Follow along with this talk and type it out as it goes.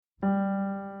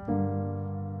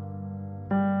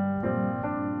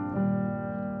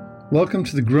Welcome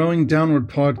to the Growing Downward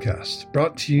podcast,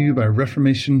 brought to you by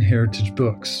Reformation Heritage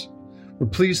Books. We're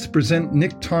pleased to present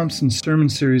Nick Thompson's sermon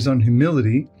series on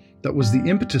humility that was the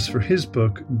impetus for his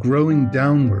book, Growing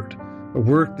Downward, a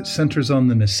work that centers on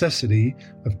the necessity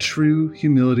of true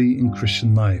humility in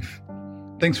Christian life.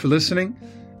 Thanks for listening,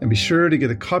 and be sure to get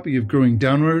a copy of Growing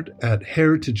Downward at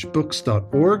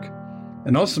heritagebooks.org,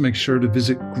 and also make sure to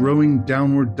visit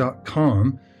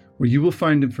growingdownward.com, where you will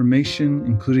find information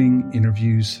including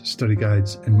interviews, study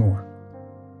guides, and more.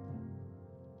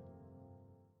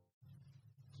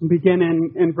 We'll begin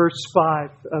in verse 5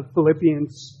 of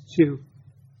Philippians 2.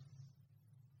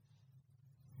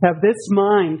 Have this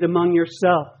mind among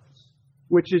yourselves,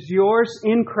 which is yours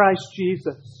in Christ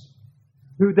Jesus,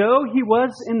 who though he was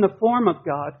in the form of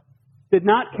God, did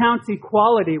not count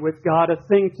equality with God a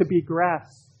thing to be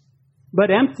grasped, but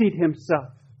emptied himself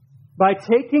by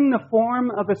taking the form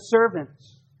of a servant,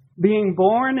 being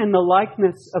born in the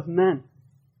likeness of men,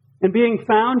 and being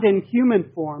found in human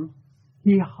form,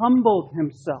 he humbled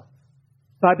himself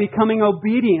by becoming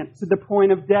obedient to the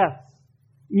point of death,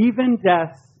 even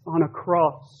death on a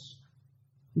cross.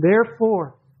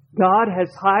 Therefore, God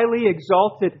has highly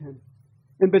exalted him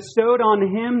and bestowed on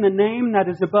him the name that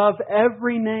is above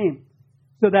every name,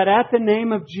 so that at the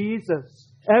name of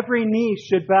Jesus every knee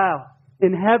should bow,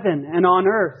 in heaven and on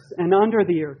earth and under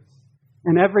the earth,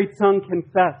 and every tongue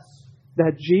confess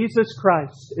that Jesus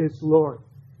Christ is Lord,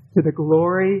 to the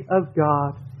glory of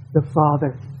God the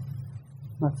Father.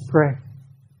 Let's pray.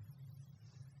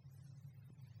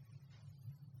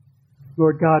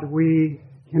 Lord God, we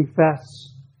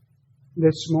confess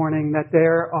this morning that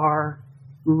there are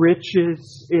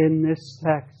riches in this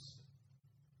text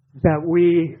that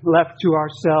we, left to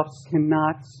ourselves,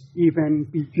 cannot even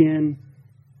begin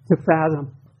to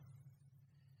fathom.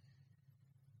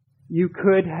 You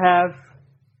could have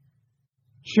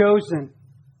chosen,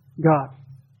 God.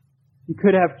 You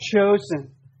could have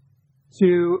chosen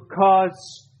to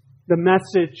cause the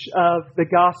message of the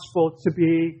gospel to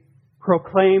be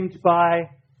proclaimed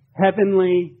by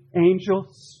heavenly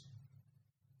angels.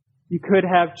 You could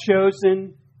have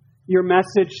chosen your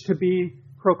message to be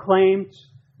proclaimed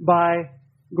by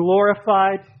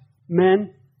glorified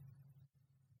men.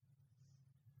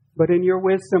 But in your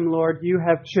wisdom, Lord, you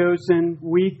have chosen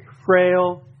weak,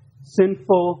 frail,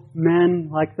 sinful men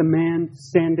like the man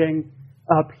standing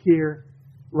up here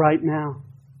right now.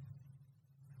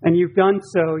 And you've done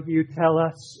so, you tell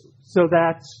us, so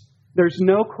that there's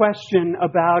no question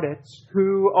about it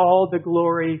who all the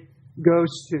glory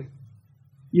goes to.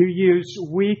 You use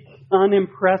weak,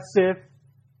 unimpressive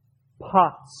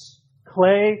pots,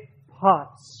 clay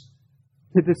pots,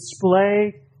 to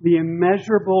display the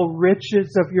immeasurable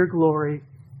riches of your glory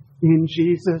in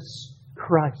Jesus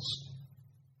Christ,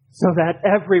 so that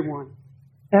everyone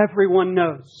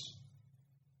knows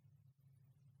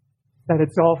that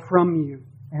it's all from you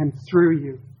and through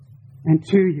you and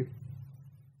to you.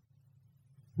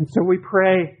 And so we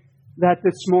pray that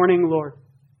this morning, Lord,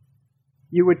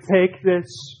 you would take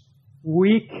this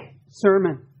weak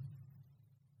sermon,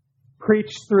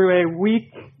 preached through a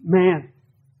weak man,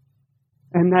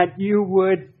 and that you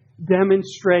would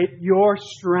demonstrate your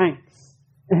strength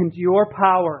and your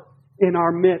power in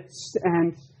our midst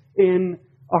and in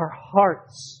our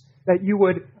hearts. That you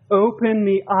would open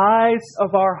the eyes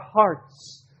of our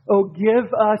hearts. Oh, give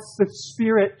us the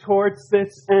Spirit towards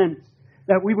this end.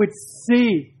 That we would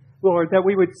see, Lord, that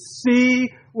we would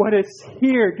see what is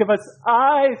here. Give us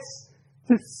eyes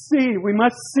to see. We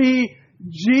must see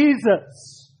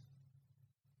Jesus.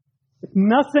 If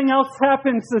nothing else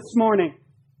happens this morning,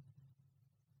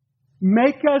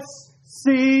 make us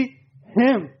see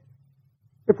Him.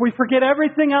 If we forget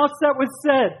everything else that was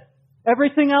said,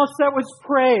 everything else that was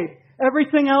prayed,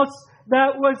 everything else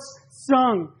that was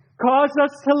sung, cause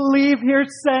us to leave here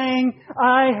saying,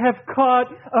 I have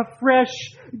caught a fresh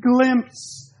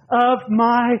glimpse of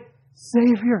my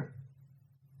Savior.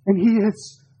 And He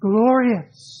is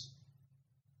glorious.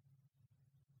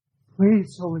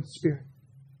 Please, Holy Spirit,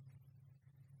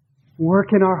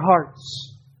 work in our hearts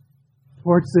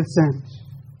towards this end.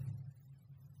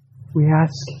 We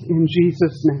ask in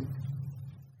Jesus' name.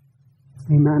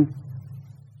 Amen.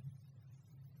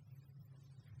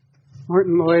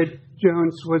 Martin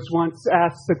Lloyd-Jones was once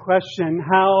asked the question,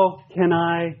 how can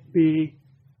I be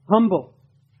humble?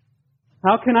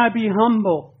 How can I be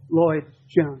humble,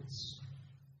 Lloyd-Jones?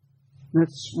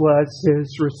 This was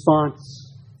his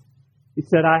response. He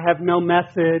said, I have no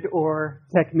method or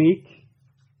technique.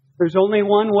 There's only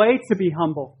one way to be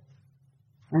humble.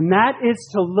 And that is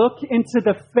to look into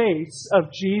the face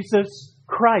of Jesus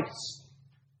Christ.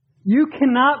 You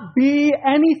cannot be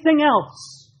anything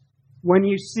else when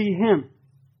you see Him.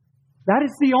 That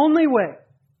is the only way.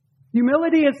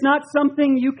 Humility is not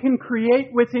something you can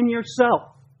create within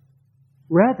yourself.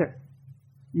 Rather,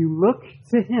 you look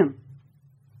to Him.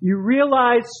 You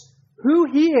realize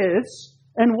who He is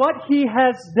and what He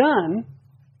has done,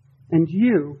 and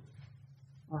you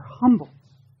are humbled.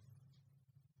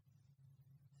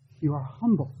 You are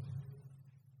humbled.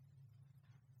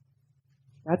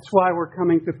 That's why we're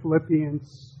coming to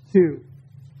Philippians 2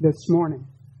 this morning.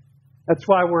 That's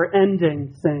why we're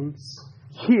ending things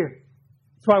here.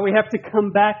 That's why we have to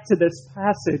come back to this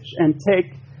passage and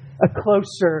take a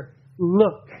closer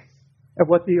look at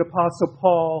what the Apostle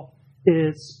Paul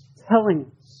is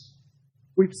telling us.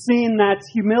 We've seen that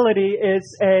humility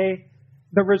is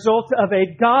the result of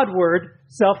a Godward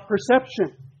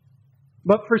self-perception.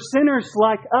 But for sinners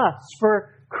like us,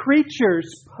 for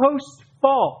creatures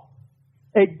post-fall,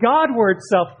 a Godward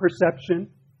self-perception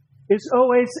is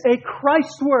always a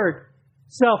Christward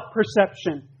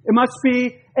self-perception. It must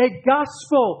be a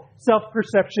gospel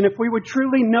self-perception if we would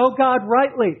truly know God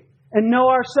rightly and know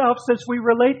ourselves as we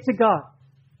relate to God.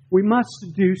 We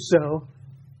must do so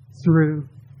through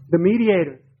the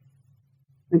mediator.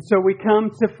 And so we come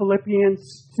to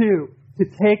Philippians 2 to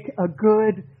take a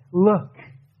good look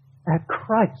at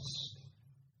Christ.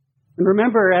 And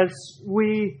remember, as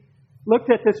we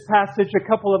looked at this passage a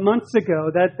couple of months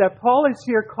ago, that Paul is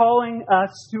here calling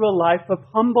us to a life of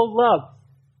humble love.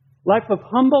 Life of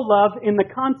humble love in the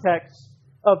context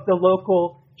of the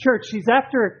local church. He's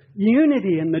after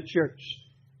unity in the church.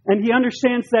 And he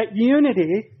understands that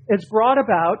unity is brought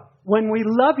about when we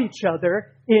love each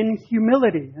other in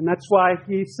humility. And that's why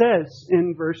he says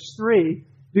in verse 3,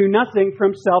 do nothing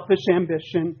from selfish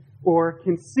ambition or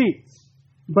conceit,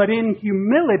 but in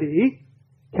humility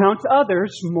count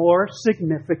others more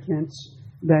significant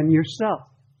than yourself.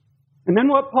 And then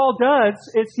what Paul does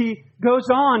is he goes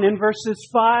on in verses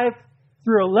 5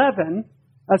 through 11,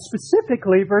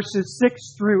 specifically verses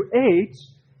 6 through 8,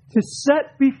 to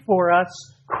set before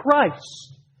us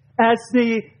Christ as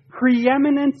the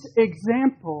preeminent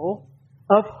example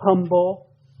of humble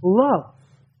love.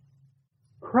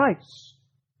 Christ.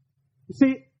 You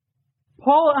see,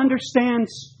 Paul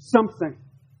understands something.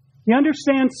 He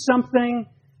understands something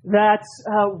that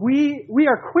we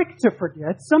are quick to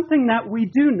forget, something that we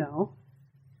do know.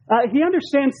 He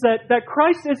understands that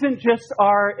Christ isn't just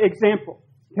our example.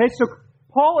 Okay, so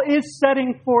Paul is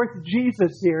setting forth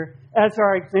Jesus here as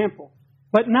our example,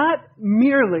 but not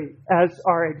merely as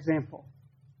our example.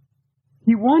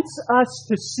 He wants us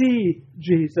to see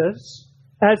Jesus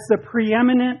as the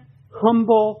preeminent,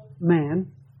 humble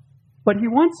man, but he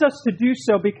wants us to do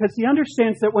so because he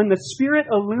understands that when the Spirit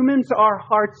illumines our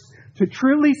hearts to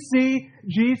truly see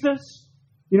Jesus,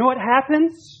 you know what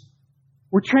happens?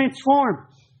 We're transformed.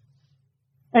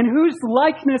 And whose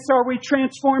likeness are we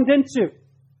transformed into?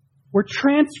 We're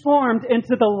transformed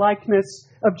into the likeness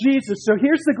of Jesus. So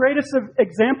here's the greatest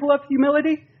example of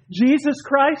humility. Jesus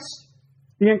Christ,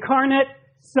 the incarnate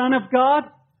Son of God.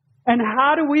 And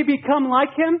how do we become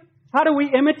like Him? How do we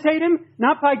imitate Him?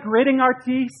 Not by gritting our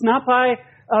teeth, not by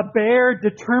bare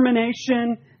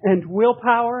determination and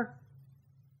willpower.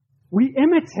 We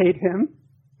imitate Him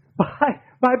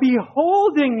by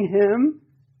beholding Him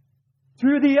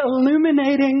through the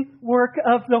illuminating work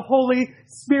of the Holy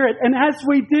Spirit. And as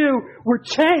we do, we're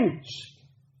changed.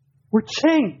 We're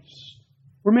changed.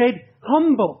 We're made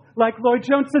humble. Like Lloyd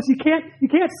Jones says, you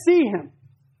can't see Him.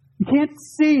 You can't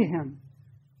see Him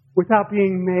without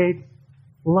being made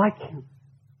like Him.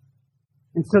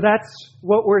 And so that's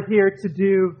what we're here to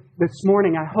do this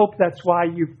morning. I hope that's why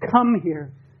you've come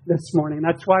here this morning.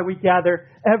 That's why we gather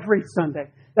every Sunday.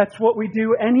 That's what we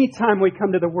do anytime we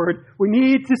come to the Word. We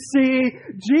need to see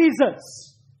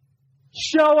Jesus.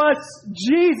 Show us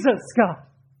Jesus, God.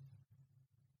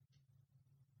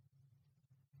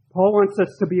 Paul wants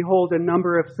us to behold a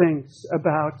number of things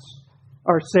about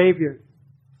our Savior.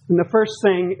 And the first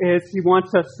thing is he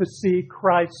wants us to see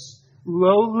Christ's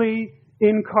lowly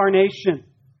incarnation.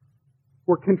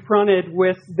 We're confronted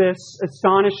with this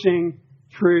astonishing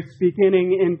truth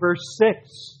beginning in verse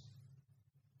 6.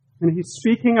 And he's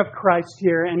speaking of Christ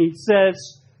here, and he says,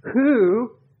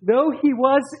 who, though he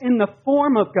was in the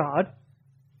form of God,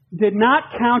 did not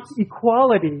count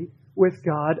equality with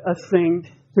God a thing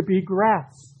to be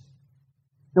grasped.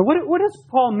 Now, what does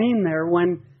Paul mean there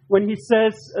when he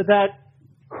says that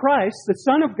Christ, the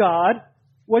Son of God,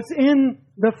 was in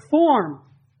the form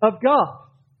of God?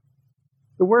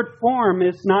 The word form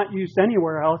is not used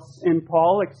anywhere else in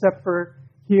Paul except for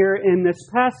here in this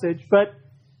passage. But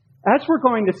as we're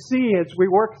going to see as we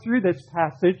work through this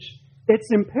passage, it's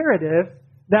imperative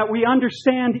that we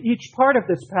understand each part of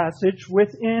this passage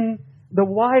within the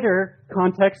wider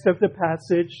context of the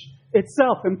passage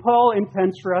itself. And Paul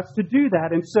intends for us to do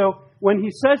that. And so when he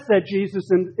says that Jesus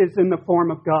is in the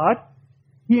form of God,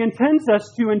 he intends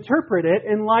us to interpret it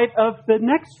in light of the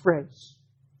next phrase,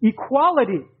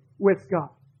 equality with God.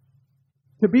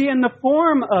 To be in the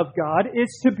form of God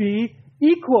is to be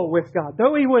equal with God.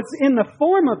 Though he was in the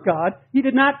form of God, he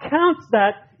did not count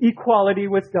that equality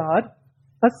with God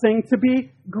a thing to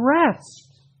be grasped.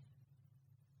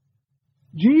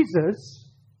 Jesus,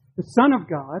 the Son of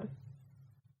God,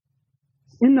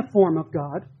 is in the form of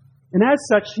God, and as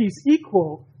such, he's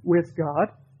equal with God,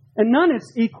 and none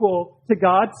is equal to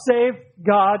God save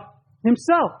God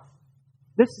himself.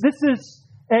 This is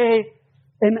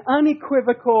an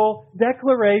unequivocal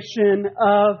declaration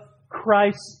of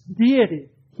Christ's deity.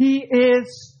 He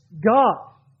is God,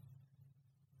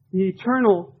 the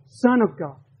eternal Son of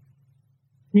God.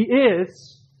 He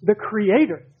is the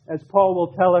Creator, as Paul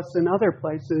will tell us in other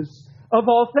places, of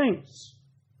all things.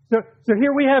 So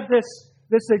here we have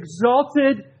this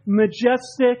exalted,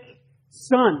 majestic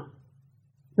Son,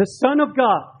 the Son of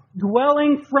God,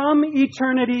 dwelling from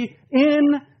eternity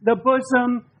in the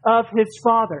bosom of His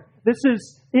Father. This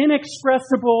is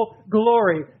inexpressible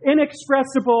glory,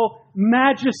 inexpressible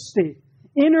majesty,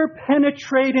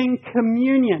 interpenetrating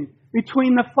communion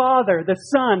between the Father, the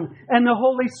Son, and the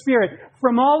Holy Spirit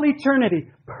from all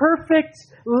eternity. Perfect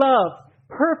love,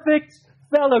 perfect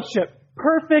fellowship,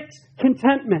 perfect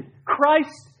contentment.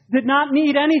 Christ did not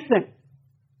need anything.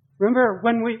 Remember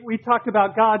when we talked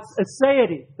about God's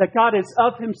aseity, that God is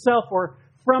of Himself or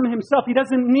from Himself. He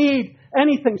doesn't need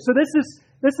anything. So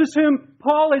this is whom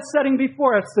Paul is setting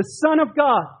before us, the Son of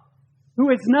God, who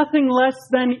is nothing less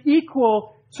than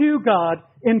equal to God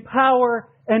in power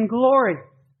and glory.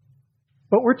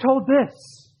 But we're told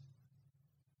this,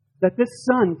 that this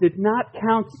Son did not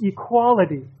count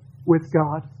equality with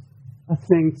God a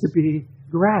thing to be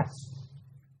grasped.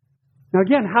 Now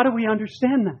again, how do we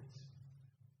understand that?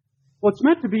 Well, it's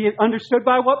meant to be understood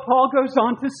by what Paul goes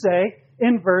on to say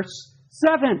in verse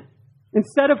 7.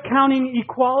 Instead of counting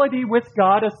equality with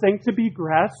God a thing to be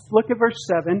grasped, look at verse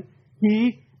 7,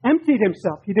 He emptied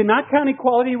Himself. He did not count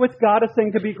equality with God a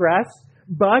thing to be grasped,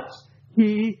 but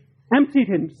He emptied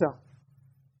Himself.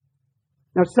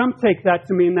 Now, some take that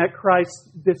to mean that Christ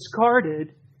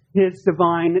discarded His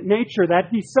divine nature, that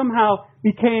He somehow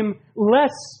became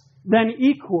less than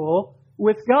equal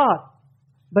with God.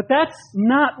 But that's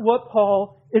not what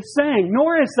Paul is saying,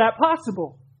 nor is that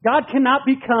possible. God cannot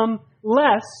become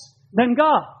less than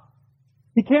God.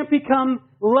 He can't become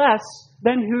less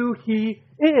than who He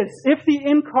is. If the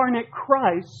incarnate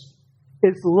Christ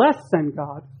is less than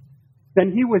God,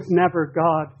 then He was never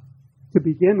God to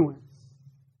begin with.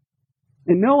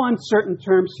 In no uncertain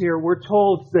terms here, we're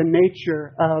told the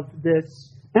nature of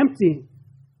this emptying.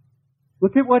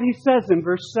 Look at what he says in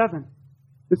verse 7.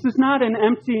 This is not an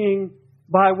emptying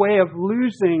by way of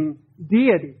losing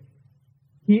deity.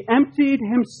 He emptied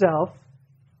Himself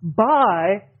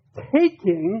by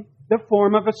taking the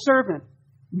form of a servant,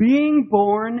 being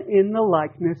born in the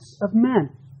likeness of men.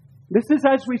 This is,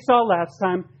 as we saw last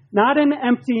time, not an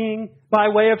emptying by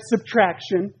way of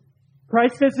subtraction.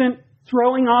 Christ isn't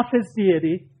throwing off His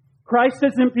deity. Christ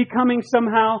isn't becoming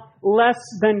somehow less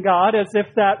than God, as if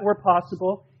that were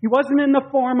possible. He wasn't in the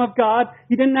form of God.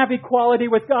 He didn't have equality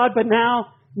with God, but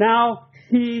now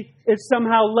He is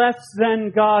somehow less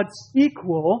than God's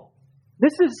equal.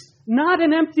 This is not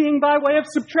an emptying by way of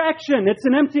subtraction. It's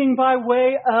an emptying by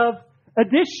way of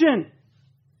addition.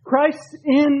 Christ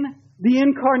in the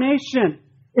incarnation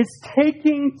is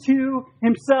taking to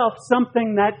Himself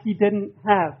something that He didn't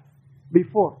have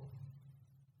before.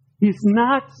 He's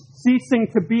not ceasing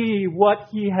to be what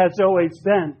He has always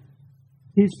been.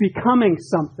 He's becoming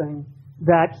something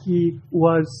that He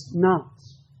was not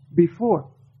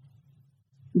before.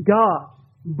 God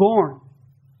born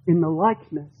in the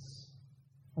likeness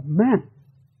of men.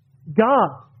 God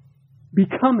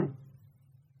becoming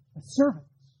a servant.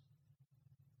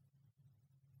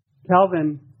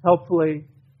 Calvin helpfully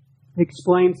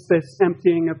explains this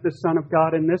emptying of the Son of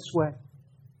God in this way.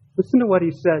 Listen to what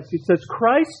he says. He says,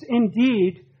 Christ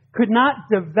indeed could not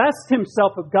divest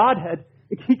Himself of Godhead.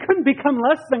 He couldn't become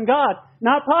less than God.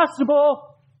 Not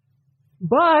possible.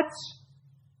 But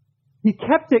He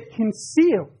kept it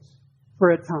concealed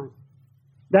for a time,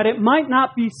 that it might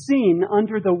not be seen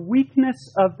under the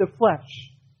weakness of the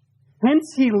flesh.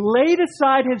 Hence He laid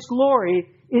aside His glory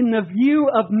in the view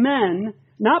of men,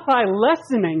 not by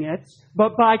lessening it,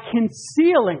 but by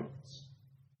concealing it.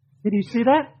 Did you see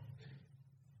that?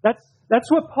 That's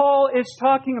what Paul is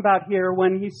talking about here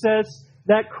when he says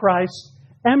that Christ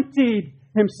emptied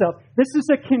Himself. This is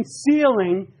a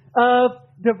concealing of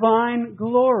divine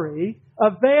glory,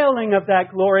 a veiling of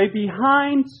that glory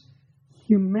behind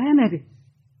humanity.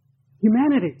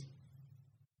 Humanity.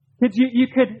 You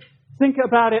could think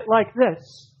about it like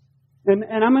this.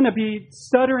 And I'm going to be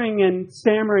stuttering and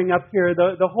stammering up here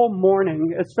the whole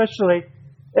morning, especially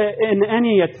in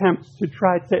any attempt to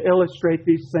try to illustrate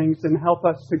these things and help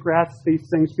us to grasp these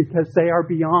things, because they are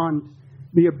beyond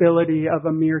the ability of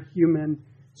a mere human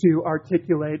to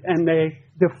articulate, and they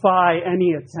defy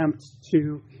any attempt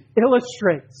to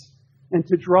illustrate and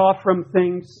to draw from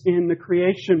things in the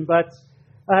creation. But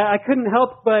I couldn't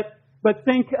help but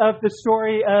think of the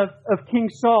story of King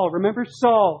Saul. Remember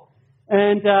Saul?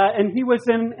 And he was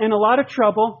in a lot of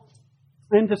trouble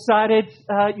and decided,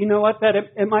 that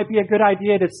it might be a good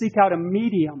idea to seek out a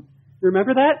medium.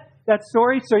 Remember that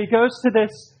story? So he goes to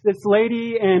this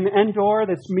lady in Endor,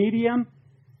 this medium,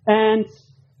 and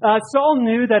Saul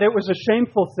knew that it was a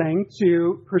shameful thing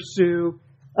to pursue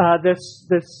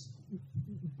this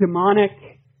demonic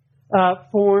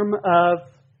form of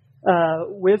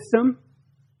wisdom.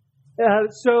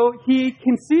 So he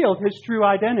concealed his true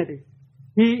identity.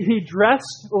 He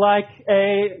dressed like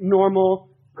a normal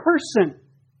person.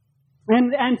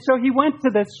 And so he went to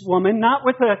this woman, not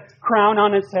with a crown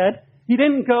on his head. He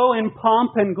didn't go in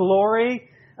pomp and glory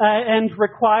and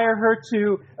require her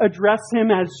to address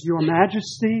him as Your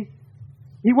Majesty.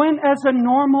 He went as a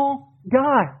normal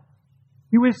guy.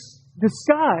 He was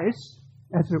disguised,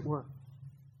 as it were.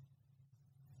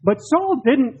 But Saul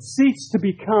didn't cease to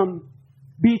be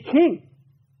king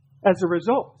as a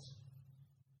result.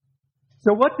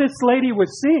 So what this lady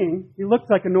was seeing, he looked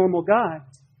like a normal guy,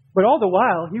 but all the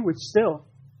while he was still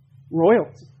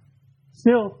royalty,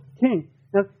 still king.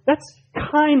 Now that's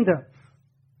kind of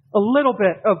a little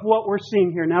bit of what we're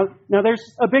seeing here. Now there's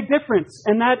a big difference,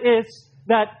 and that is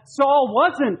that Saul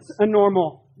wasn't a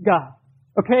normal guy.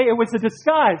 Okay, it was a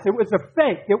disguise, it was a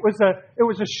fake, it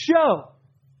was a show.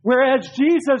 Whereas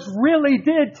Jesus really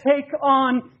did take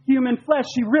on human flesh.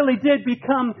 He really did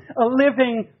become a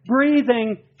living,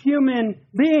 breathing human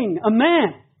being, a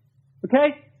man.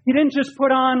 Okay? He didn't just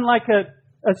put on like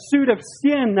a suit of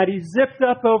skin that he zipped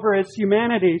up over his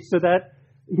humanity so that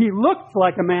he looked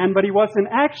like a man, but he wasn't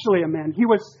actually a man. He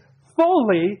was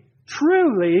fully,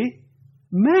 truly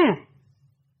man.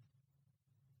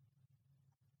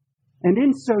 And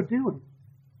in so doing,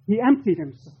 he emptied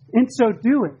himself. In so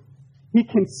doing, he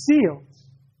concealed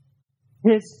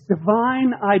his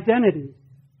divine identity,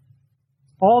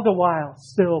 all the while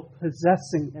still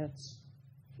possessing it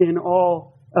in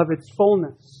all of its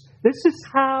fullness. This is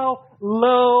how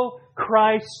low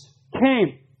Christ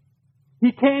came.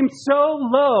 He came so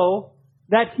low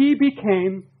that he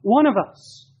became one of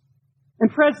us.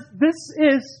 And friends, this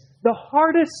is the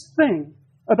hardest thing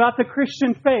about the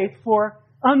Christian faith for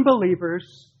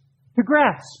unbelievers to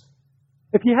grasp.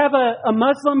 If you have a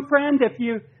Muslim friend, if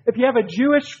you have a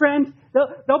Jewish friend,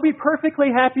 they'll be perfectly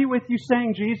happy with you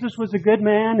saying Jesus was a good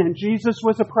man and Jesus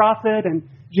was a prophet and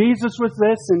Jesus was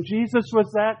this and Jesus was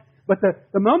that. But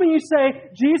the moment you say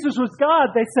Jesus was God,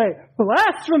 they say,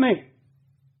 blasphemy!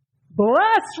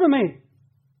 Blasphemy!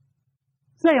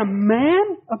 Say a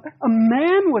man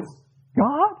was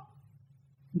God?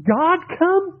 God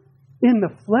come in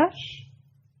the flesh?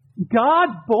 God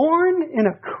born in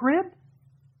a crib?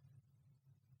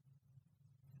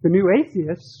 The new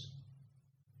atheists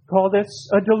call this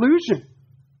a delusion.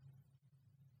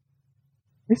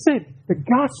 They say the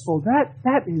gospel,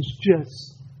 that is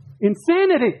just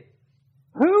insanity.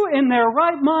 Who in their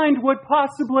right mind would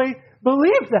possibly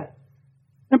believe that?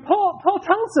 And Paul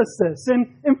tells us this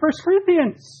in 1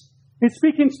 Corinthians. He's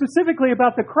speaking specifically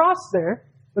about the cross there,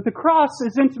 but the cross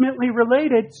is intimately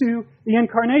related to the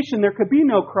incarnation. There could be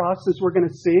no cross, as we're going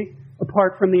to see,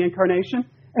 apart from the incarnation.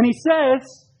 And he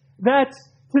says that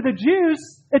to the Jews,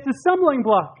 it's a stumbling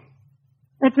block.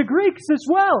 And to Greeks as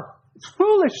well. It's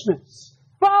foolishness,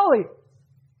 folly.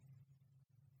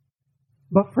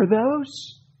 But for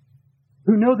those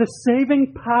who know the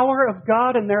saving power of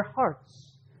God in their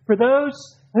hearts, for those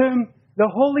whom the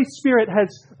Holy Spirit has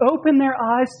opened their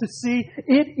eyes to see,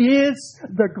 it is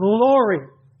the glory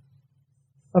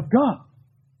of God.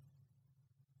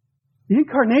 The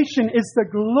incarnation is the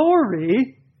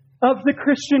glory of the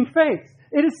Christian faith.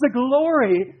 It is the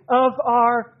glory of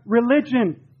our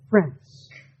religion, friends.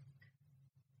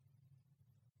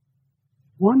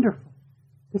 Wonderful.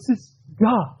 This is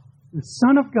God, the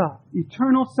Son of God,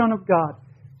 eternal Son of God,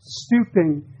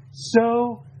 stooping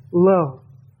so low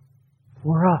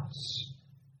for us.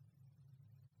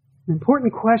 An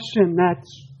important question that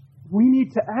we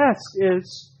need to ask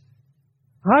is,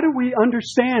 how do we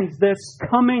understand this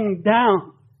coming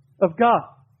down of God?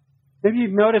 Maybe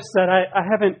you've noticed that I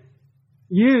haven't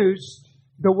used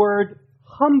the word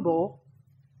humble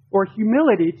or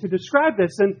humility to describe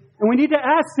this. And we need to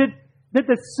ask, did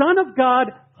the Son of God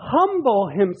humble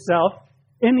himself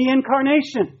in the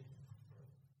incarnation?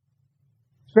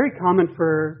 It's very common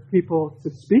for people to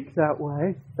speak that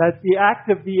way, that the act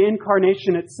of the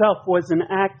incarnation itself was an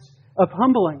act of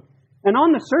humbling. And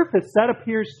on the surface, that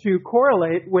appears to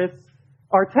correlate with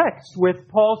our text, with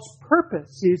Paul's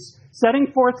purpose. He's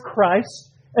setting forth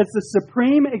Christ as the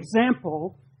supreme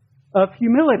example of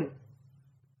humility.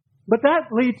 But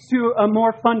that leads to a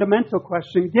more fundamental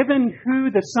question. Given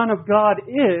who the Son of God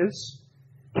is,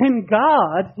 can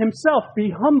God himself be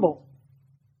humble?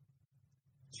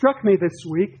 It struck me this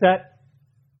week that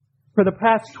for the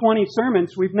past 20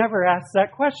 sermons, we've never asked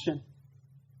that question.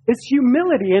 Is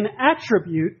humility an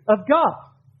attribute of God?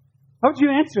 How would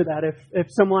you answer that if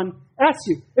someone asks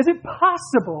you? Is it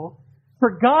possible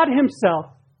for God himself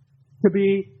to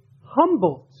be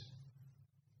humbled?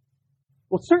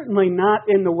 Well, certainly not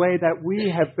in the way that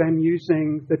we have been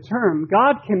using the term.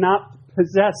 God cannot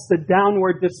possess the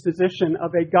downward disposition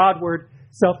of a Godward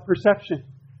self-perception.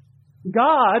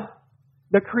 God,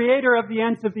 the creator of the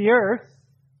ends of the earth,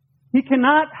 he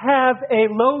cannot have a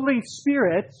lowly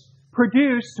spirit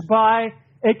produced by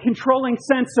a controlling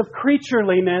sense of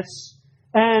creatureliness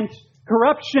and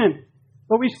corruption.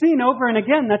 But we've seen over and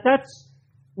again that that's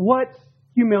what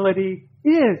humility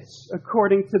is,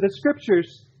 according to the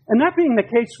Scriptures. And that being the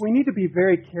case, we need to be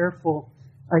very careful,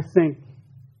 I think,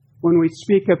 when we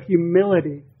speak of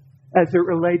humility as it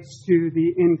relates to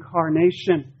the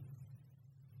incarnation.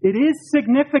 It is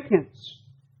significant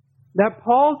that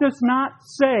Paul does not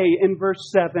say in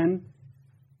verse 7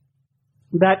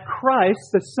 that Christ,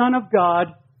 the Son of God,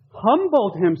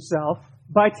 humbled himself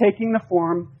by taking the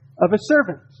form of a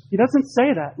servant. He doesn't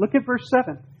say that. Look at verse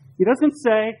 7. He doesn't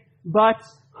say, but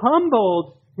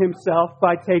humbled himself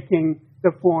by taking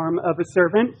the form of a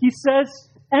servant. He says,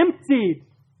 emptied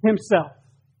himself.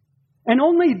 And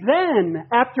only then,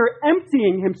 after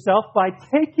emptying himself by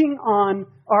taking on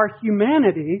our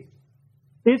humanity,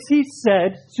 is he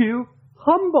said to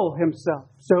humble himself.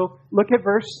 So look at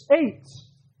verse 8.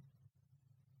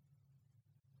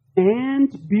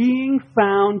 And being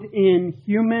found in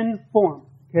human form.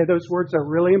 Okay, those words are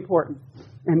really important.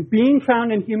 And being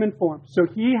found in human form. So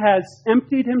he has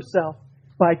emptied himself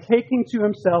by taking to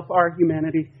himself our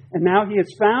humanity. And now he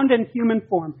is found in human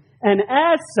form. And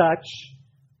as such,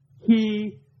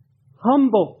 he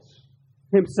humbled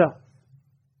himself.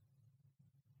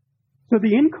 So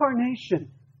the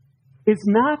incarnation is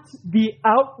not the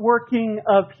outworking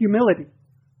of humility.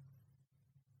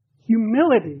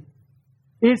 Humility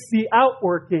is the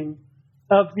outworking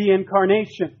of the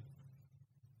incarnation.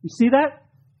 You see that?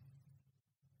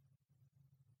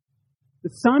 The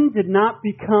Son did not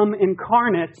become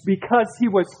incarnate because he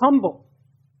was humble.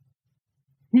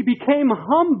 He became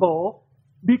humble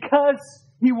because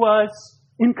he was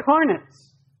incarnate.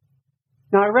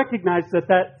 Now, I recognize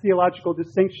that theological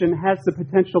distinction has the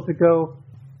potential to go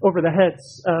over the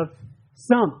heads of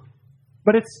some.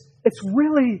 But it's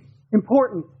really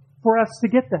important for us to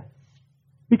get that.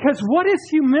 Because what is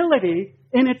humility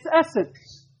in its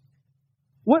essence?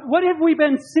 What have we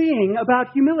been seeing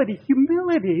about humility?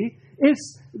 Humility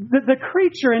is the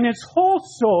creature in his whole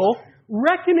soul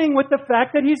reckoning with the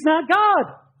fact that he's not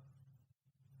God.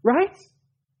 Right?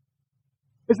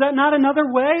 Is that not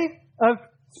another way of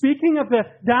speaking of the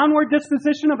downward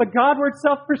disposition of a Godward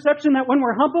self-perception, that when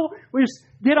we're humble, we just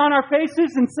get on our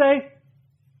faces and say,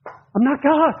 I'm not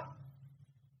God.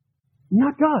 I'm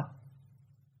not God.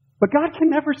 But God can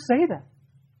never say that.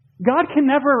 God can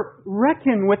never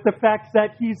reckon with the fact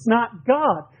that he's not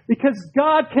God, because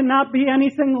God cannot be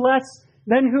anything less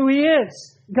than who he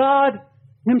is, God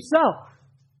himself.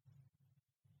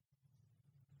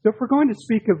 So if we're going to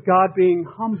speak of God being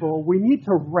humble, we need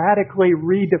to radically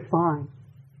redefine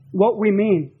what we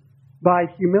mean by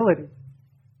humility.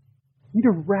 We need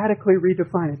to radically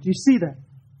redefine it. Do you see that?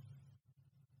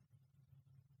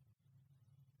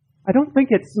 I don't think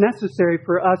it's necessary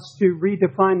for us to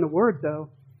redefine the word, though,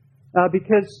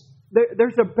 because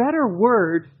there's a better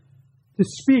word to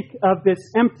speak of this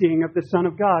emptying of the Son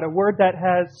of God, a word that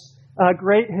has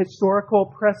great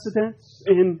historical precedence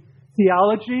in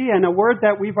theology, and a word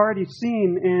that we've already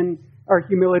seen in our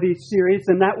humility series,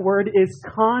 and that word is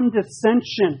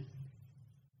condescension.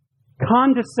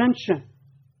 Condescension.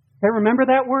 Hey, remember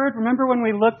that word? Remember when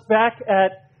we looked back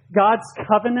at God's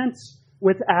covenant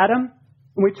with Adam?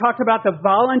 And we talked about the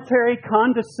voluntary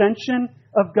condescension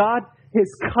of God, his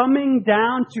coming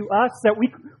down to us, that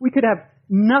we could have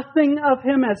nothing of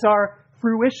him as our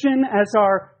fruition, as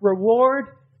our reward,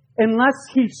 unless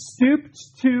he stooped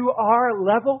to our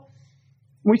level.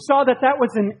 We saw that that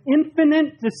was an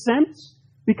infinite descent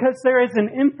because there is an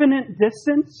infinite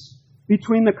distance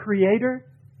between the Creator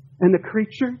and the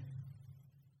creature.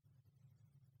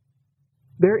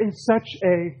 There is such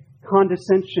a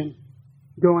condescension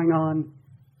going on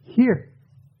here.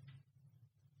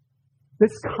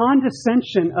 This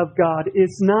condescension of God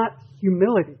is not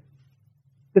humility.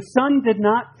 The Son did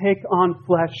not take on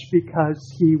flesh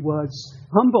because He was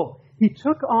humble. He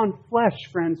took on flesh,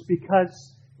 friends,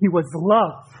 because He was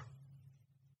love.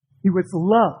 He was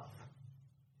love.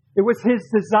 It was His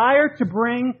desire to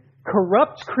bring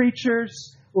corrupt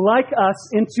creatures like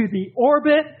us into the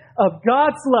orbit of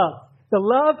God's love. The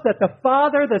love that the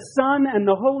Father, the Son, and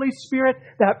the Holy Spirit,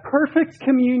 that perfect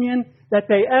communion that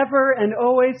they ever and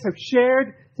always have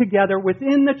shared together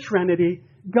within the Trinity.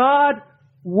 God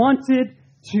wanted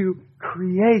to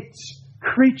create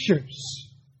creatures,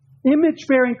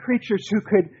 image-bearing creatures who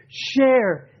could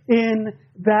share in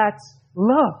that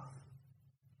love.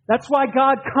 That's why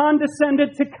God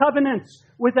condescended to covenant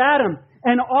with Adam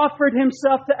and offered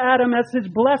Himself to Adam as His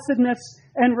blessedness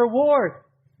and reward.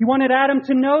 He wanted Adam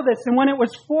to know this, and when it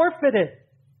was forfeited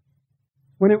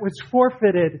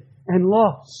and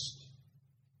lost,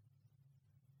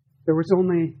 there was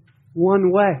only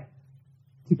one way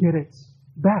to get it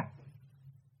back.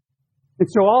 And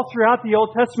so all throughout the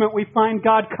Old Testament, we find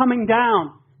God coming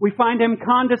down. We find Him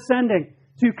condescending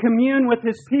to commune with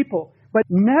His people. But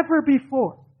never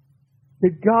before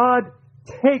did God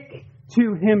take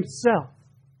to Himself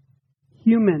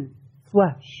human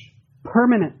flesh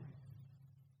permanently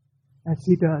as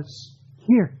He does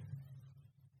here.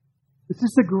 This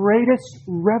is the greatest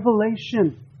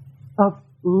revelation of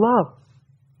love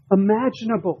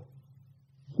imaginable.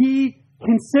 He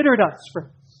considered us,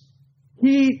 friends.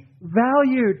 He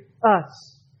valued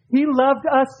us. He loved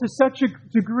us to such a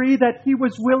degree that He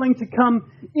was willing to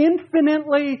come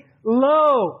infinitely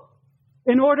low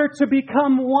in order to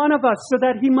become one of us so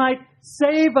that He might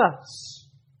save us.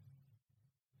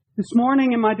 This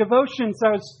morning in my devotions,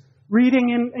 I was reading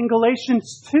in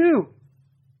Galatians 2.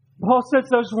 Paul says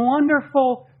those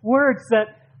wonderful words that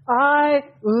I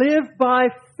live by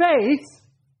faith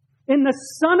in the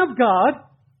Son of God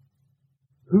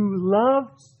who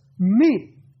loved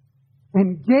me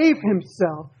and gave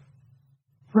Himself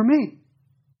for me.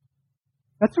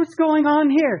 That's what's going on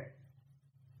here.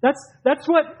 That's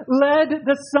what led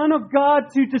the Son of God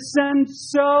to descend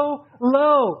so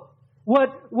low.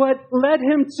 What led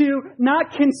Him to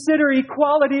not consider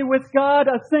equality with God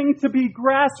a thing to be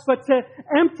grasped, but to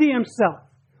empty Himself.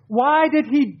 Why did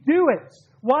He do it?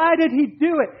 Why did He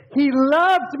do it? He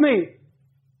loved me.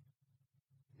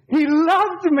 He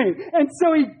loved me. And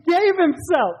so He gave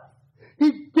Himself.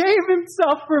 He gave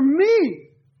Himself for me.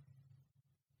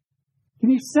 Can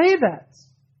you say that?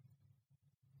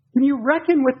 Can you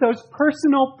reckon with those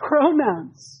personal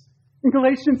pronouns in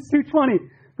Galatians 2:20?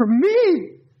 For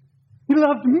me, He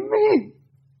loved me.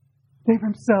 Gave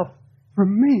Himself for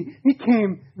me. He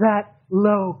came that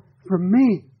low for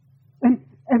me.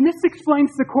 And this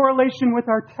explains the correlation with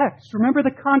our text. Remember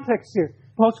the context here.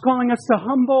 Paul's calling us to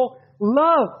humble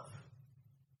love.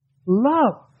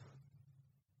 Love.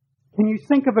 Can you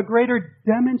think of a greater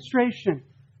demonstration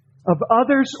of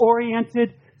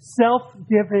others-oriented,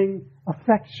 self-giving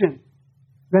affection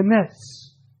than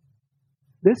this?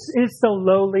 This is the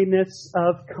lowliness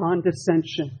of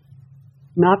condescension,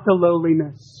 not the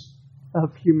lowliness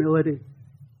of humility.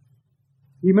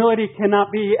 Humility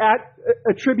cannot be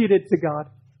attributed to God.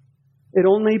 It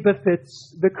only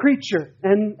befits the creature.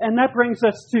 And that brings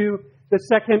us to the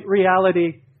second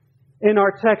reality in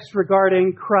our text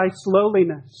regarding Christ's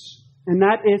lowliness. And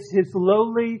that is His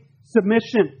lowly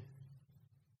submission.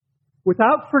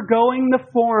 Without forgoing the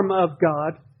form of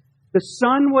God, the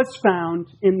Son was found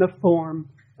in the form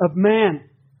of man.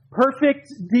 Perfect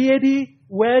deity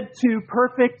wed to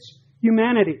perfect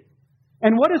humanity.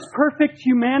 And what does perfect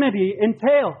humanity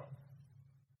entail?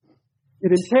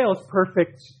 It entails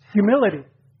perfect humility.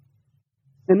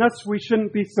 And thus we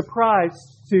shouldn't be surprised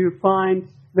to find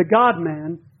the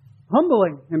God-man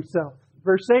humbling Himself.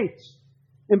 Verse 8.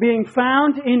 And being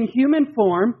found in human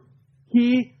form,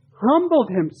 He humbled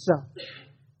Himself.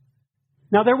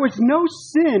 Now there was no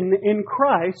sin in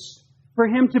Christ for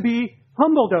Him to be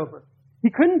humbled over.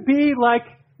 He couldn't be like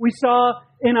we saw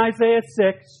in Isaiah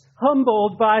 6,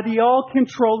 humbled by the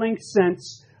all-controlling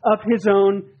sense of His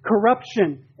own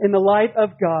corruption in the light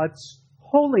of God's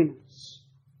holiness.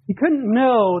 He couldn't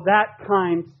know that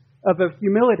kind of a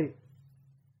humility.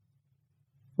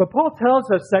 But Paul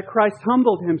tells us that Christ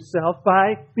humbled Himself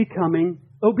by becoming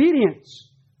obedient.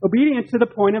 Obedient to the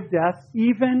point of death,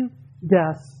 even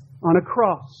death on a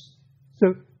cross.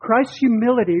 So Christ's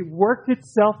humility worked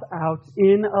itself out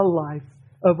in a life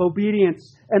of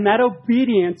obedience. And that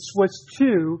obedience was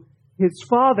to His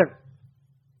Father.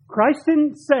 Christ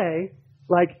didn't say,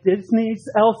 like Disney's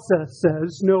Elsa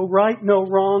says, no right, no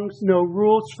wrongs, no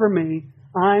rules for me.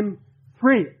 I'm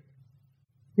free.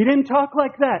 He didn't talk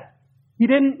like that. He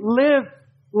didn't live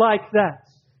like that.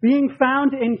 Being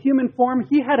found in human form,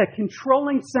 He had a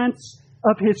controlling sense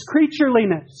of His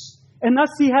creatureliness. And thus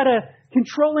He had a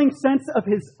controlling sense of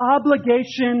His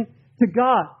obligation to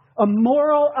God. A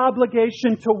moral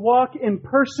obligation to walk in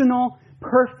personal,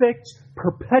 perfect,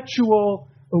 perpetual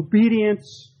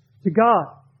obedience to God.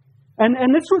 And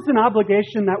this was an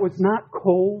obligation that was not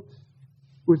cold,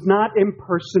 was not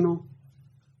impersonal.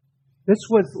 This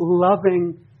was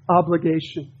loving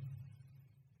obligation.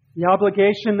 The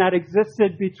obligation that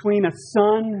existed between a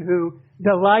son who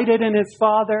delighted in his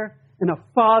father and a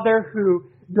father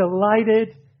who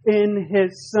delighted in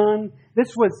his son.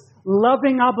 This was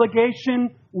loving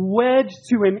obligation wedged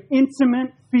to an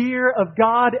intimate fear of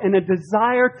God and a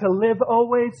desire to live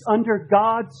always under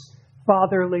God's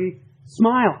fatherly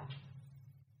smile.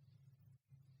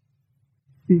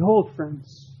 Behold,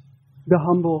 friends, the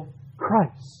humble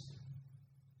Christ.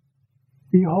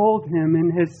 Behold Him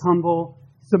in His humble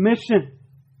submission.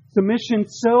 Submission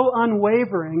so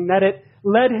unwavering that it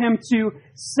led Him to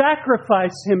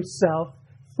sacrifice Himself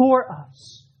for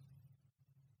us.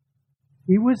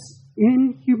 He was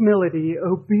in humility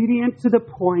obedient to the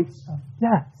point of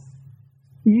death,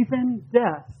 even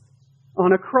death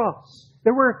on a cross.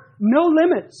 There were no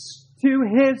limits to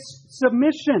His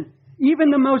submission.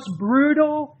 Even the most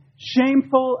brutal,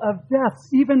 shameful of deaths,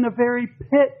 even the very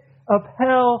pit of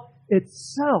hell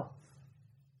itself.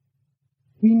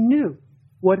 He knew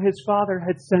what His Father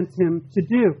had sent Him to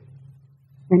do.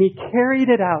 And He carried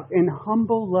it out in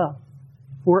humble love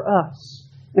for us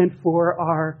and for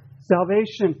our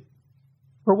salvation.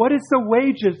 For what is the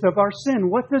wages of our sin?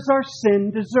 What does our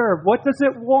sin deserve? What does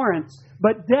it warrant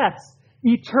but death,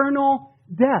 eternal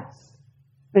death?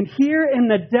 And here in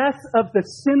the death of the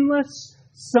sinless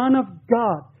Son of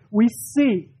God, we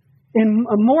see in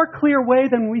a more clear way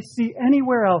than we see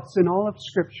anywhere else in all of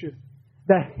Scripture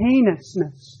the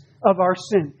heinousness of our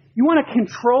sin. You want a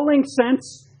controlling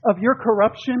sense of your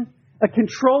corruption? A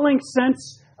controlling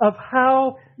sense of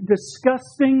how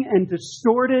disgusting and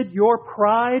distorted your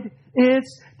pride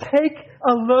is? Take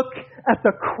a look at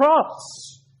the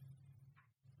cross.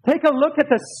 Take a look at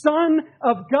the Son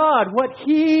of God, what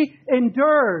He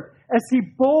endured as He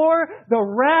bore the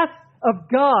wrath of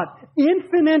God,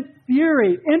 infinite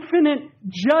fury, infinite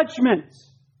judgment.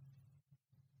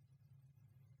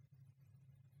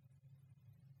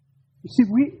 You see,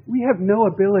 we have no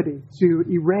ability to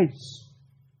erase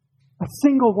a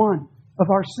single one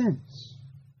of our sins.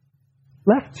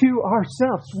 Left to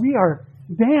ourselves, we are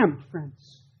damned,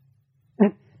 friends.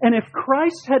 And if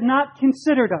Christ had not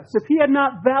considered us, if He had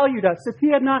not valued us, if He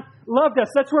had not loved us,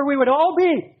 that's where we would all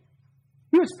be.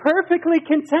 He was perfectly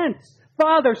content.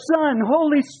 Father, Son,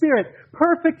 Holy Spirit,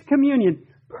 perfect communion,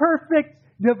 perfect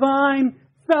divine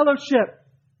fellowship.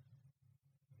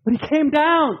 But He came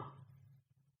down.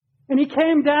 And He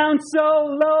came down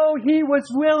so low He was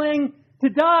willing to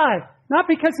die. Not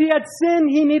because He had sin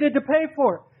He needed to pay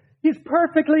for. He's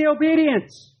perfectly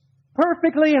obedient,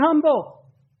 perfectly humble.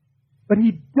 But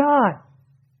He died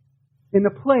in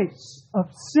the place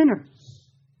of sinners.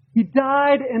 He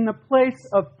died in the place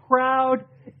of proud,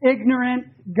 ignorant,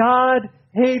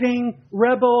 God-hating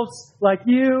rebels like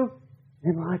you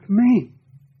and like me.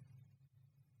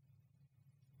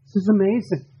 This is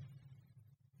amazing.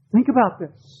 Think about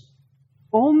this.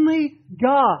 Only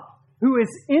God, who is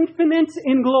infinite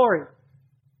in glory,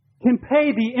 can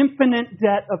pay the infinite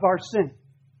debt of our sin.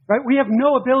 Right? We have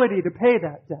no ability to pay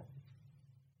that debt.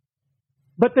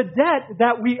 But the debt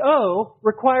that we owe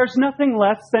requires nothing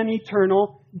less than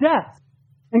eternal death.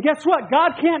 And guess what?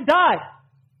 God can't die.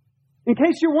 In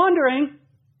case you're wondering,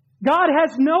 God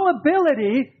has no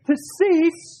ability to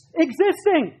cease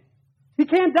existing. He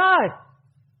can't die.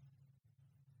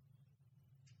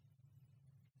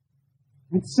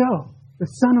 And so, the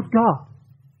Son of God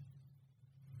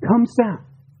comes down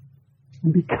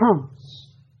and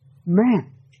becomes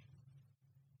man.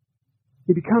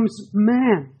 He becomes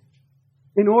man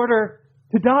in order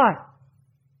to die.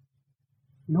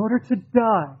 In order to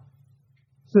die.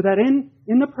 So that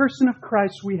in the person of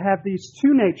Christ we have these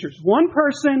two natures. One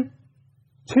person,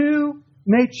 two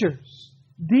natures.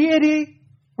 Deity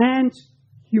and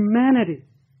humanity.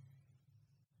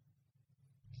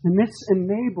 And this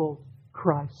enabled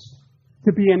Christ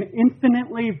to be an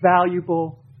infinitely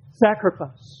valuable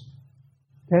sacrifice.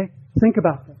 Okay? Think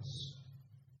about this.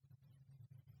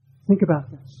 Think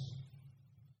about this.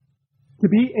 To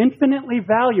be infinitely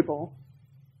valuable,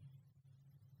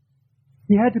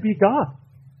 He had to be God.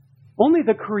 Only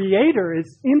the Creator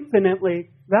is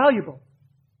infinitely valuable.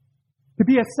 To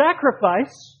be a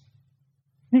sacrifice,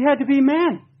 He had to be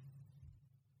man.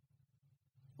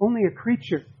 Only a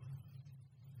creature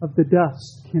of the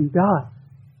dust can die.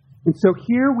 And so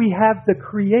here we have the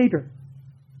Creator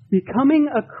becoming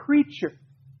a creature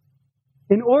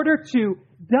in order to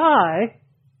die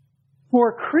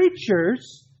for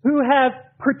creatures who have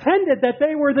pretended that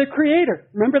they were the Creator.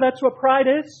 Remember, that's what pride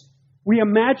is? We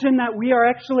imagine that we are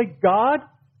actually God.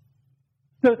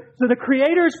 So the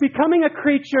Creator is becoming a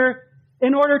creature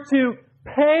in order to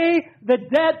pay the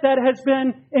debt that has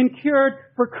been incurred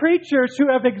for creatures who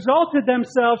have exalted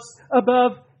themselves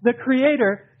above the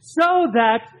Creator, so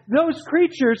that those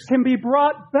creatures can be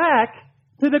brought back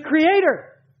to the Creator.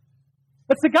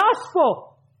 It's the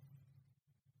gospel.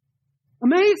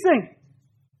 Amazing.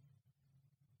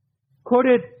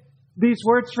 Quoted these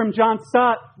words from John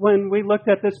Stott when we looked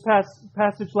at this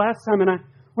passage last time, and I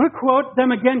want to quote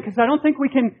them again because I don't think we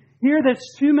can hear this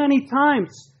too many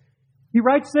times. He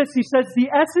writes this, he says, "The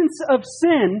essence of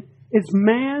sin is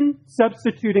man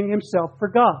substituting himself for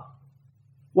God,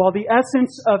 while the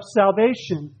essence of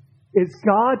salvation is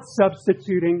God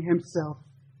substituting himself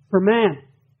for man.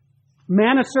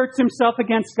 Man asserts himself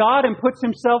against God and puts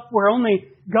himself where only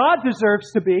God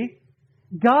deserves to be.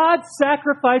 God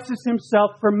sacrifices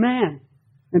himself for man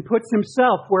and puts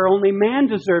himself where only man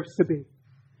deserves to be.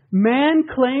 Man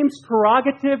claims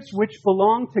prerogatives which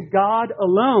belong to God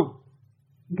alone.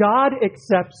 God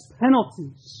accepts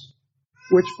penalties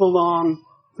which belong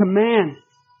to man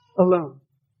alone."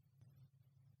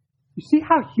 You see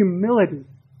how humility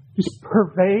just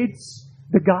pervades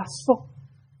the gospel?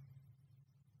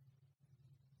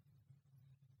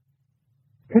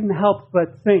 Couldn't help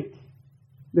but think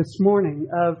this morning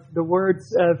of the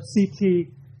words of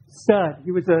C.T. Studd.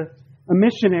 He was a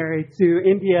missionary to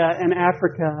India and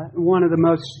Africa, one of the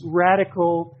most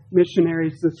radical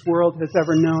missionaries this world has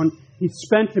ever known. He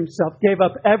spent himself, gave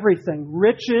up everything,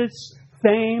 riches,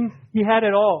 fame, he had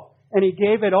it all. And he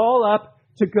gave it all up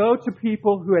to go to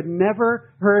people who had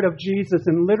never heard of Jesus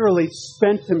and literally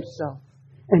spent himself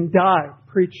and died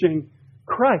preaching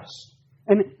Christ.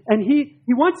 And he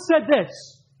once said this.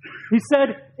 He said,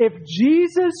 "If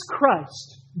Jesus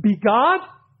Christ be God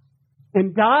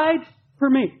and died for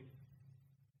me,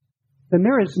 then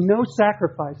there is no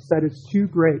sacrifice that is too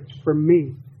great for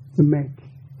me to make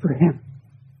for Him."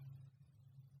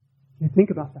 You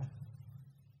think about that.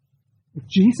 If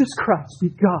Jesus Christ be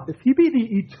God, if He be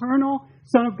the eternal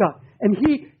Son of God, and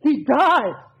He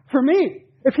died for me,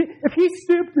 if He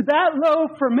stooped that low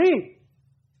for me,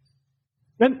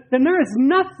 then there is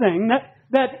nothing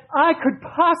that I could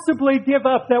possibly give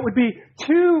up that would be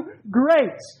too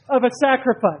great of a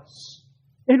sacrifice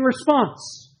in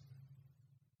response.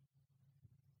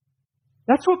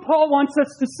 That's what Paul wants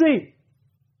us to see.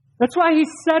 That's why he's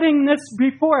setting this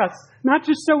before us. Not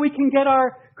just so we can get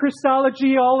our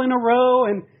Christology all in a row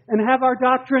and have our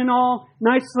doctrine all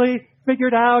nicely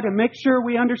figured out and make sure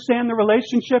we understand the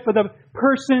relationship of the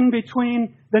person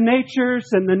between the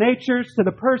natures and the natures to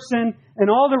the person and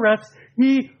all the rest.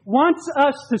 He wants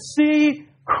us to see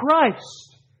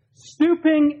Christ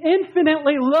stooping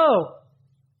infinitely low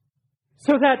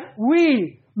so that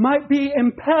we might be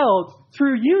impelled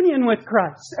through union with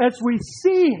Christ as we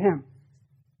see Him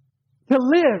to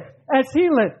live as He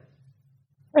lived.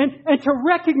 And to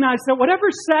recognize that whatever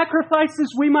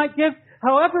sacrifices we might give,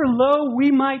 however low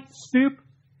we might stoop,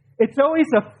 it's always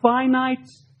a finite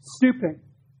stooping.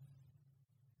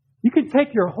 You can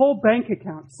take your whole bank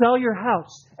account, sell your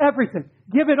house, everything,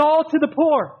 give it all to the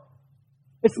poor.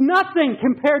 It's nothing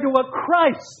compared to what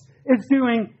Christ is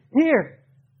doing here.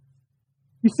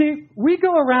 You see, we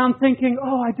go around thinking,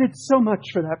 "Oh, I did so much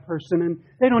for that person and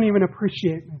they don't even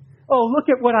appreciate me. Oh, look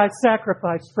at what I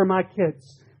sacrificed for my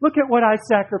kids. Look at what I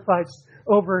sacrificed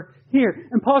over here."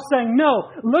 And Paul's saying,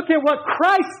 no, look at what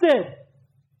Christ did.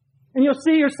 And you'll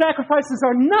see your sacrifices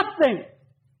are nothing.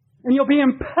 And you'll be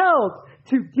impelled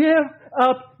to give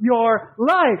up your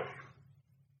life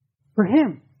for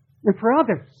Him and for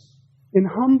others in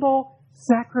humble,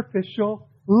 sacrificial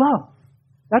love.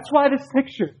 That's why this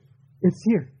picture is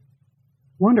here.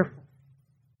 Wonderful.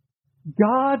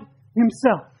 God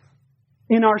Himself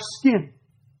in our skin.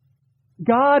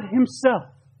 God Himself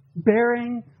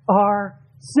bearing our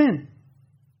sin.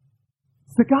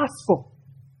 It's the gospel.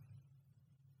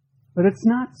 But it's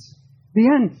not the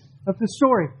end of the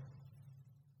story.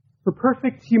 For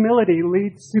perfect humility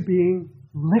leads to being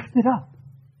lifted up.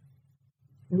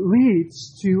 It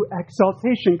leads to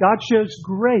exaltation. God shows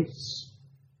grace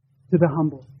to the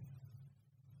humble.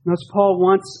 Thus, Paul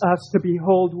wants us to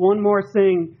behold one more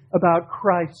thing about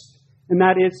Christ, and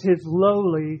that is His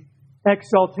lowly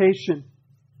exaltation.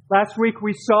 Last week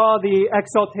we saw the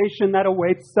exaltation that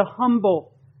awaits the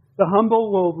humble. The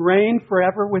humble will reign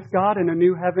forever with God in a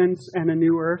new heavens and a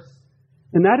new earth.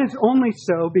 And that is only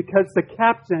so because the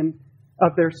captain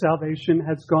of their salvation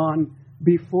has gone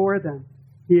before them.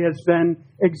 He has been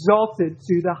exalted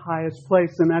to the highest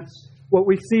place. And that's what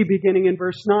we see beginning in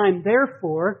verse 9.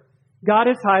 Therefore, God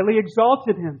has highly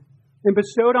exalted Him and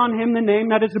bestowed on Him the name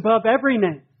that is above every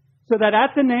name, so that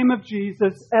at the name of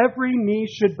Jesus every knee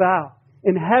should bow,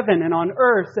 in heaven and on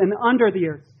earth and under the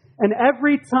earth, and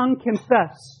every tongue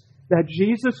confess that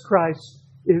Jesus Christ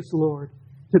is Lord,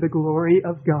 to the glory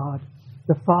of God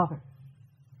the Father.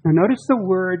 Now notice the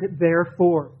word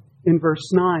therefore in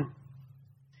verse 9.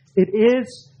 It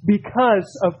is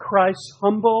because of Christ's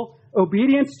humble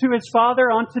obedience to His Father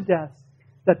unto death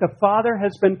that the Father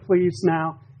has been pleased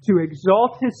now to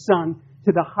exalt His Son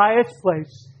to the highest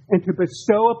place and to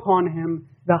bestow upon Him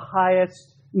the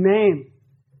highest name.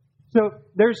 So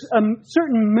there's a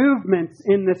certain movement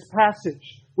in this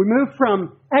passage. We move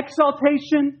from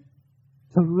exaltation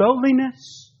to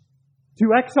lowliness to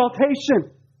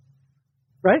exaltation.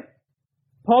 Right?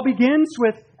 Paul begins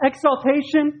with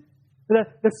exaltation.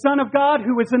 The Son of God,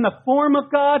 who was in the form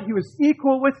of God, He was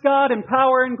equal with God in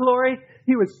power and glory.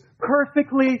 He was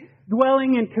perfectly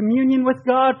dwelling in communion with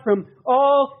God from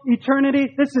all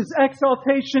eternity. This is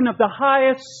exaltation of the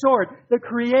highest sort, the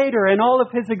Creator and all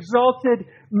of His exalted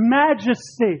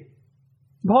majesty.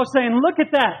 Paul's saying, look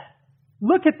at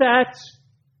that,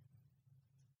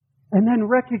 and then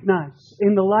recognize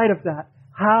in the light of that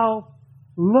how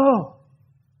low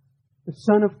the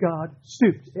Son of God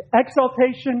stooped.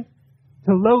 Exaltation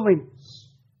to lowliness,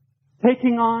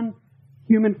 taking on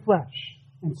human flesh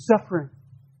and suffering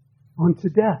unto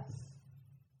death.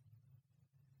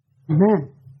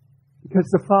 Amen. Because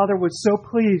the Father was so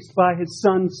pleased by His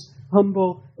Son's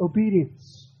humble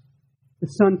obedience.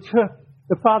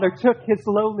 The Father took His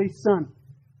lowly Son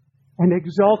and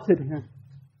exalted Him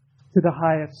to the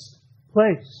highest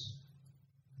place.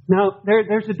 Now,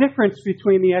 there's a difference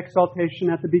between the exaltation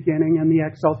at the beginning and the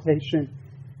exaltation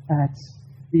at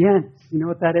the end. You know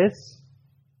what that is?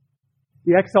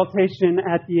 The exaltation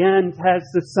at the end has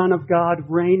the Son of God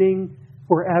reigning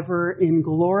forever in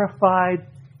glorified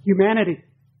humanity.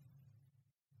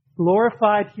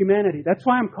 Glorified humanity. That's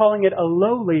why I'm calling it a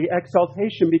lowly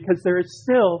exaltation, because there is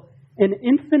still an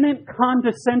infinite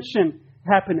condescension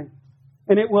happening.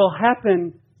 And it will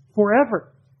happen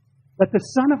forever. That the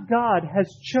Son of God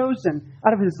has chosen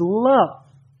out of His love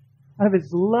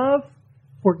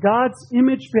for God's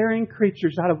image-bearing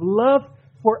creatures, out of love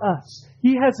for us,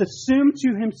 He has assumed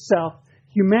to Himself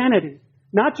humanity,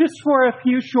 not just for a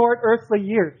few short earthly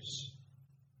years,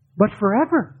 but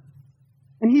forever.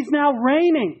 And He's now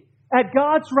reigning at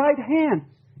God's right hand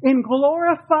in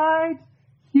glorified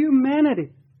humanity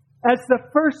as the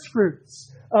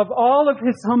firstfruits of all of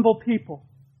His humble people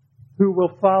who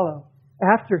will follow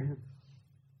after Him.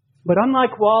 But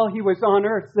unlike while He was on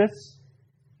earth, this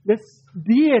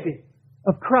deity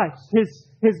of Christ, His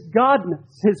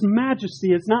godness, His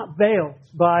majesty is not veiled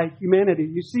by humanity.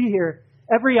 You see here,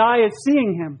 every eye is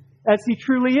seeing Him as He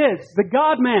truly is, the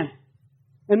God-man.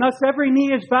 And thus every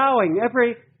knee is bowing,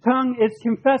 every tongue is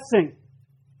confessing.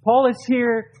 Paul is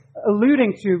here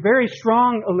alluding to very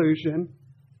strong allusion,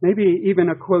 maybe even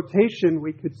a quotation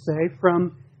we could say,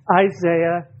 from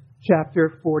Isaiah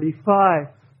chapter 45.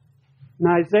 In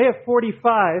Isaiah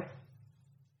 45,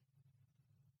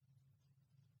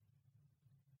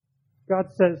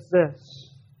 God says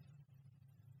this.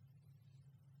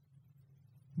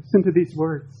 Listen to these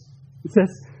words. He says,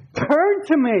 "Turn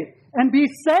to me and be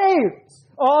saved,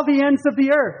 all the ends of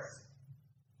the earth.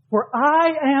 For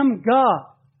I am God,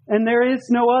 and there is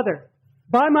no other.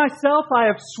 By myself I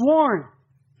have sworn.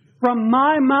 From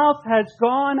my mouth has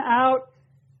gone out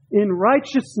in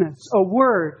righteousness a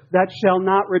word that shall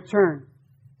not return.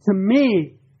 To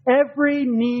me every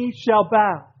knee shall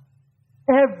bow,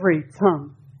 every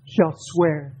tongue shall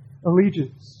swear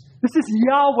allegiance." This is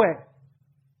Yahweh.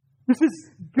 This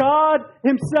is God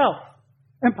Himself.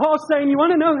 And Paul's saying, you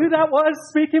want to know who that was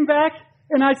speaking back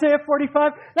in Isaiah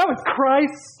 45? That was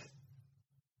Christ.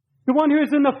 The one who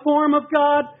is in the form of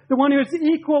God, the one who is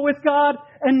equal with God,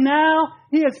 and now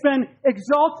He has been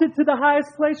exalted to the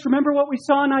highest place. Remember what we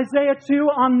saw in Isaiah 2?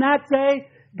 On that day,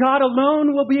 God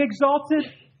alone will be exalted.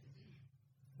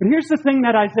 But here's the thing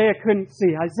that Isaiah couldn't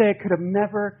see. Isaiah could have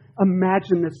never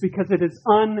imagined this, because it is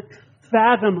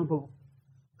unfathomable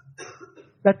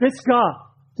that this God,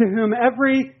 to whom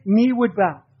every knee would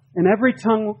bow and every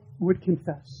tongue would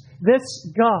confess,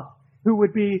 this God who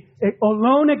would be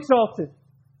alone exalted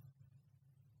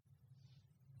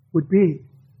would be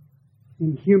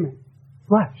in human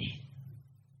flesh,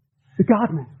 the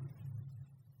God-man.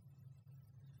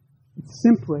 It's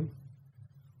simply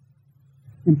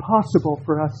impossible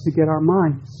for us to get our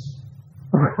minds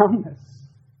around this.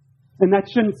 And that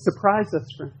shouldn't surprise us,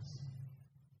 friends.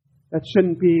 That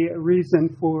shouldn't be a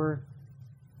reason for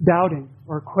doubting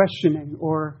or questioning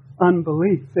or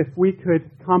unbelief. If we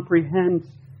could comprehend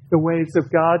the ways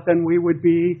of God, then we would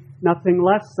be nothing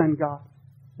less than God.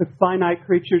 If finite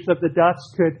creatures of the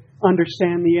dust could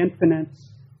understand the infinite,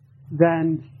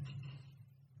 then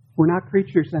we're not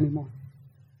creatures anymore.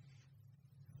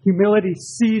 Humility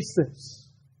sees this.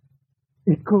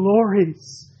 It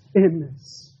glories in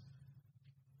this.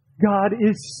 God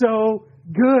is so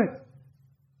good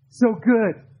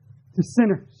to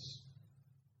sinners.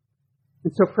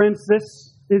 And so, friends,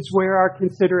 this is where our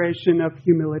consideration of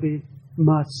humility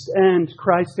must end.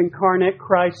 Christ incarnate,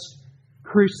 Christ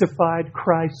crucified,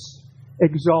 Christ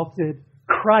exalted,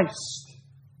 Christ.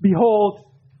 Behold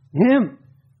Him.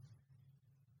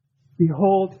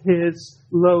 Behold His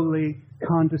lowly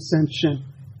condescension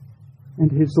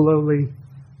and His lowly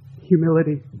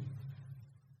humility.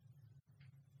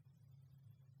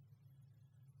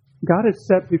 God has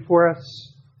set before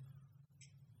us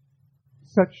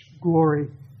such glory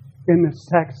in this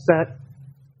text that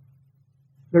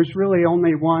there's really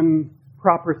only one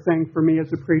proper thing for me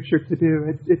as a preacher to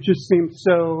do. It just seems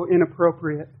so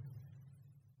inappropriate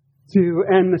to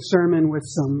end the sermon with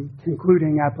some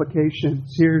concluding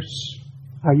applications. Here's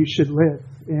how you should live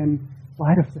in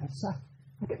light of this.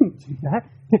 I couldn't do that.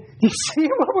 Do you see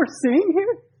what we're seeing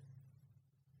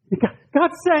here?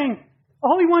 God's saying,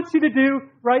 all He wants you to do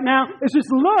right now is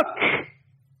just look.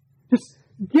 Just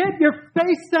get your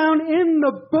face down in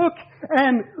the book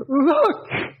and look.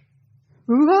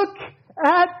 Look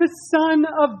at the Son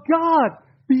of God.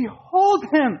 Behold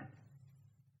Him.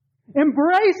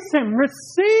 Embrace Him.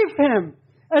 Receive Him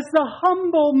as the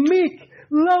humble, meek,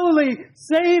 lowly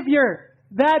Savior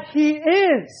that He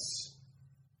is.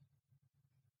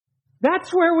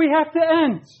 That's where we have to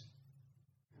end.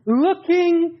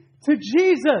 Looking to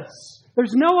Jesus.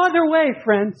 There's no other way,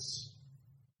 friends.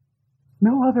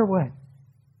 No other way.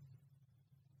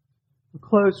 We'll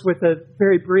close with a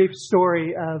very brief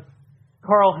story of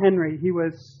Carl Henry. He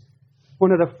was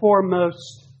one of the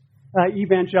foremost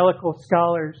evangelical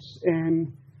scholars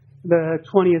in the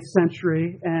 20th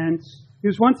century, and he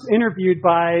was once interviewed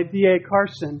by D.A.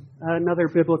 Carson, another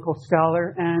biblical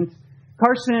scholar, and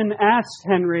Carson asked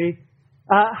Henry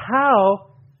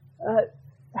how,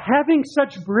 having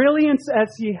such brilliance as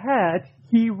he had,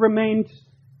 he remained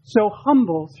so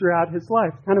humble throughout his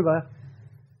life. Kind of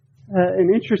an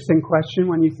interesting question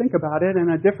when you think about it,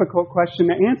 and a difficult question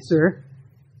to answer.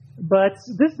 But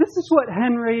this is what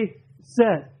Henry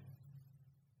said.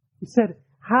 He said,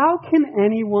 "How can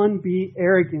anyone be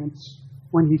arrogant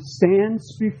when he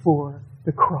stands before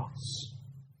the cross?"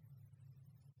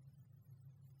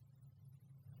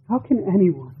 How can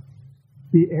anyone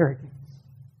be arrogant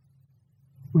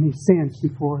when he stands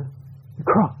before the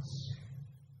cross?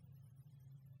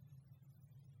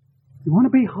 We want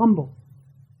to be humble.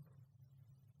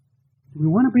 We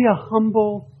want to be a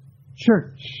humble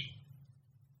church.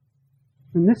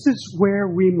 And this is where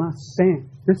we must stand.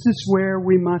 This is where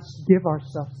we must give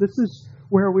ourselves. This is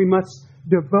where we must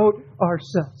devote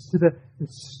ourselves to the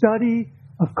study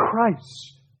of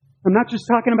Christ. I'm not just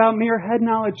talking about mere head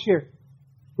knowledge here.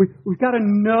 We've got to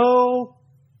know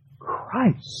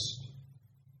Christ.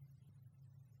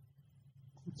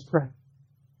 Let's pray.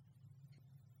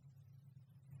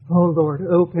 Oh Lord,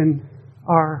 open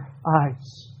our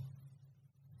eyes.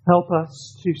 Help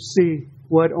us to see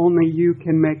what only You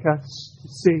can make us to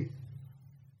see.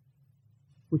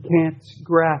 We can't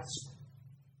grasp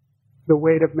the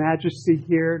weight of majesty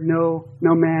here. No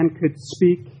man could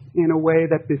speak in a way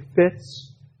that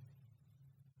befits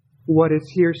what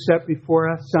is here set before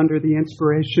us under the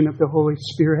inspiration of the Holy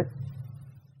Spirit.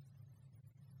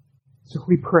 So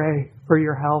we pray for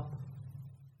Your help.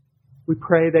 We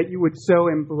pray that You would so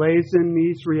emblazon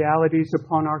these realities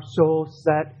upon our souls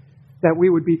that we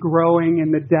would be growing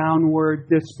in the downward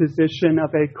disposition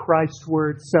of a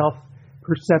Christward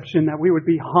self-perception, that we would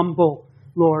be humble,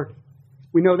 Lord.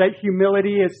 We know that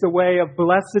humility is the way of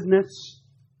blessedness,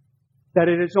 that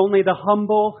it is only the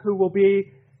humble who will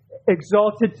be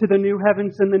exalted to the new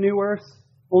heavens and the new earth.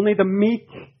 Only the meek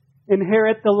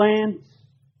inherit the land.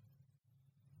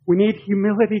 We need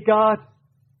humility, God.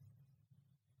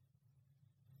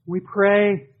 We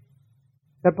pray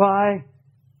that by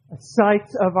a sight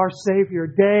of our Savior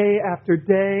day after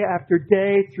day after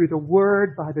day through the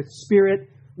Word, by the Spirit,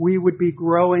 we would be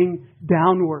growing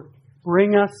downward.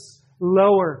 Bring us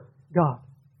lower, God.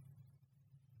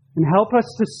 And help us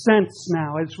to sense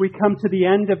now, as we come to the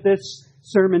end of this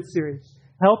sermon series,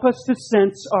 help us to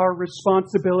sense our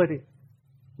responsibility.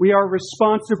 We are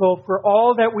responsible for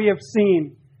all that we have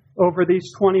seen over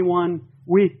these 21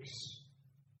 weeks.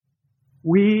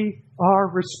 We are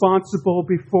responsible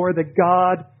before the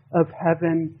God of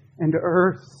heaven and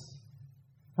earth.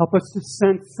 Help us to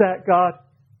sense that, God.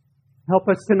 Help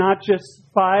us to not just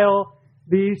file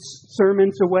these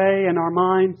sermons away in our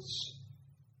minds,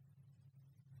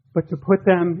 but to put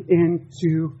them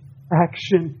into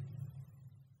action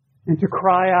and to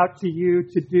cry out to you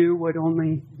to do what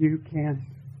only you can.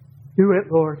 Do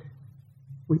it, Lord.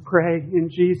 We pray in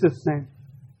Jesus' name.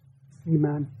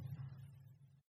 Amen.